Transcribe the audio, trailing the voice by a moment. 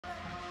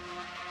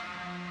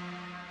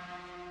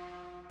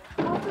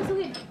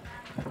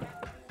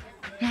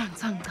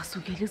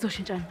Usukele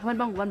izoshintshana. Abantu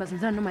bangubani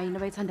bazenzana noma yini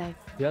abayithandayo.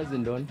 Yazi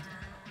Ntwenhle,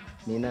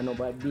 nina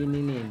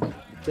nobabini nini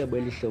icebo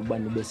elihle ukuba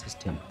nibe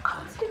system.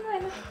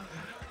 Ntwenhle.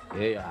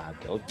 Hey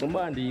ake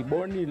ucimba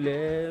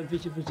ndiyibonile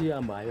mfishi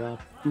ihambayo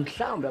apha.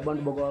 Mhlawumbe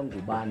abantu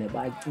bakwangubane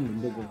bacinga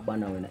into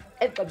kokubana wena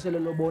exabisele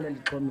lobola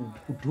lixhomile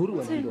uduri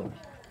wena ntombi.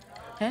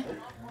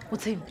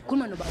 Uthini?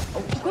 Khuluma nobaba.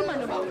 Khuluma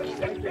nobaba.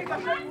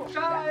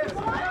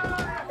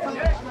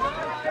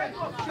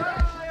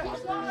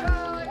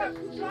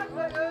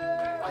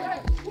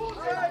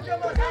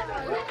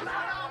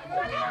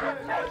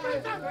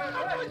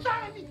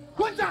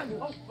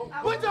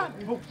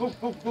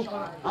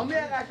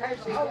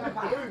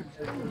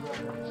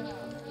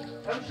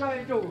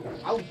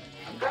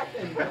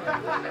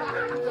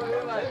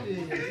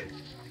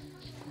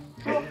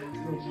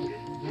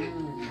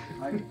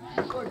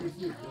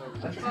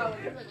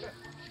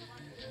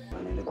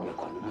 Zanele kube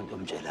khona umuntu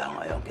omtshela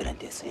ngayo yonke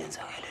lento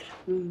esiyenzakelela.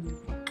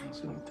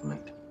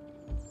 Ngizomthumela.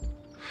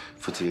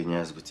 Futhi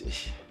ngiyazi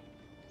ukuthi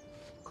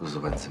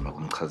kuzoba nzima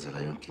kumchazela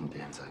yonke into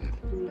eyenzakele.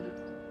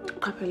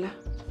 Qaphela,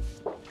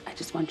 I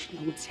just want you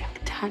to know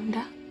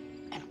siyakuthanda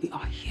and we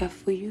are here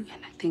for you,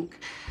 and I think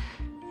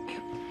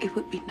it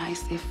would be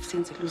nice if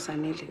since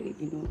Zanele,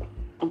 you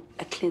know,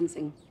 a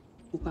cleansing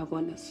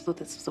ukubabona so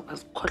that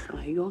sizokwazi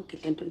ukukhohlwa ngayo yonke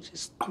lento nje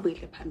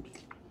siqhubekele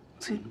phambili.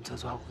 Sina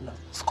umthetho wakho la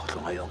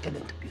sikhohlwa ngayo yonke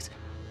lento please.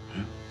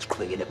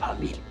 Siqhubekele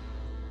phambili.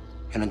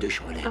 Yena into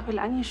esho le.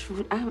 Qaphela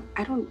angisho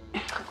I don't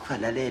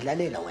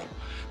lalela wena.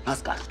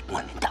 Masikahle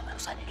unganendaba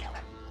noSanele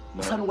wena.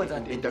 Usana ukwenza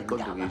into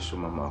aqonde ngisho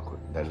mama wakho.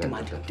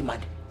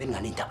 Timandi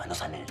benginganendaba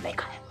noSanele la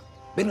ekhaya.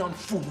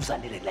 Bengingamfuni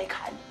uSanele la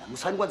ekhaya.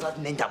 Usana ukwenza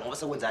ukuthi nendaba ngoba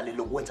sekwenza le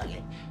lokwenza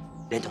ke.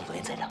 Lento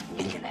ngizoyenzela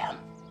ngendlela yami.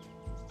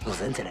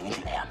 Ngizenzela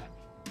ngendlela yami.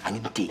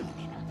 Angimdingi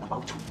mina ngoba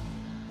uthi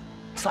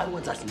usana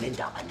ukwenza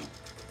nendaba nini.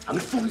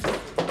 Angifuni.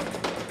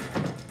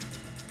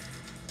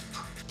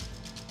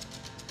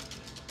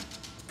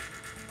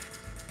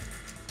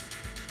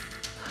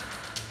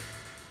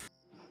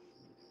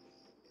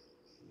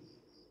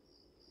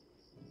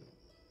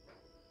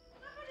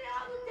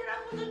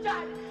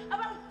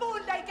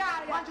 Abangifunda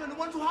ekhaya manje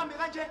nobona uhambe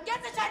kanje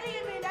ngenze njani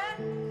mina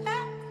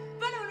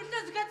vele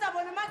uhlezi khetha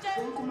bona manje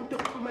umuntu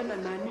oxhumana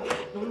nani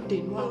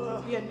nomndeni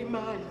wakho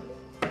uyalimala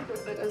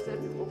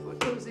indodakazana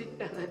ngofothoza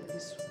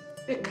inhlanganiso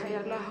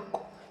ekhaya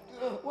lakho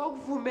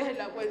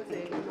wakuvumela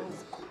kwenzeka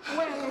maziko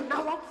wena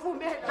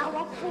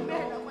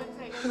wakuvumela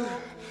kwenzeka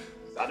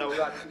Zala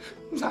uyathi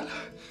mzala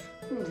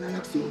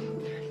kusuka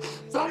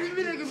zala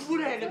mina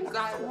ngifurele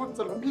mzala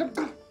Zala mina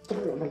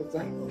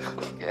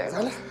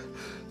Zala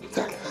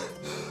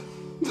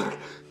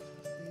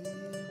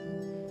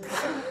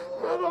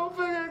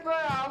Ufike kwa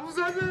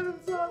mzala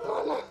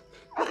mzala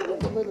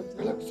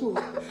Zala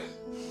kusuka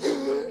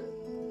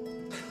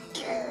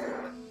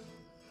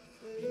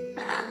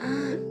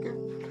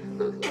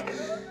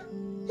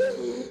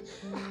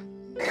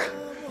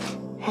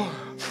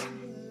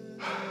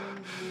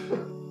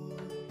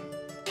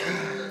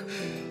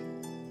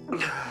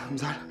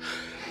Mzala,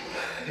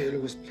 yelo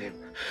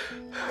kusiblame.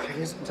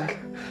 Ngeke mzala.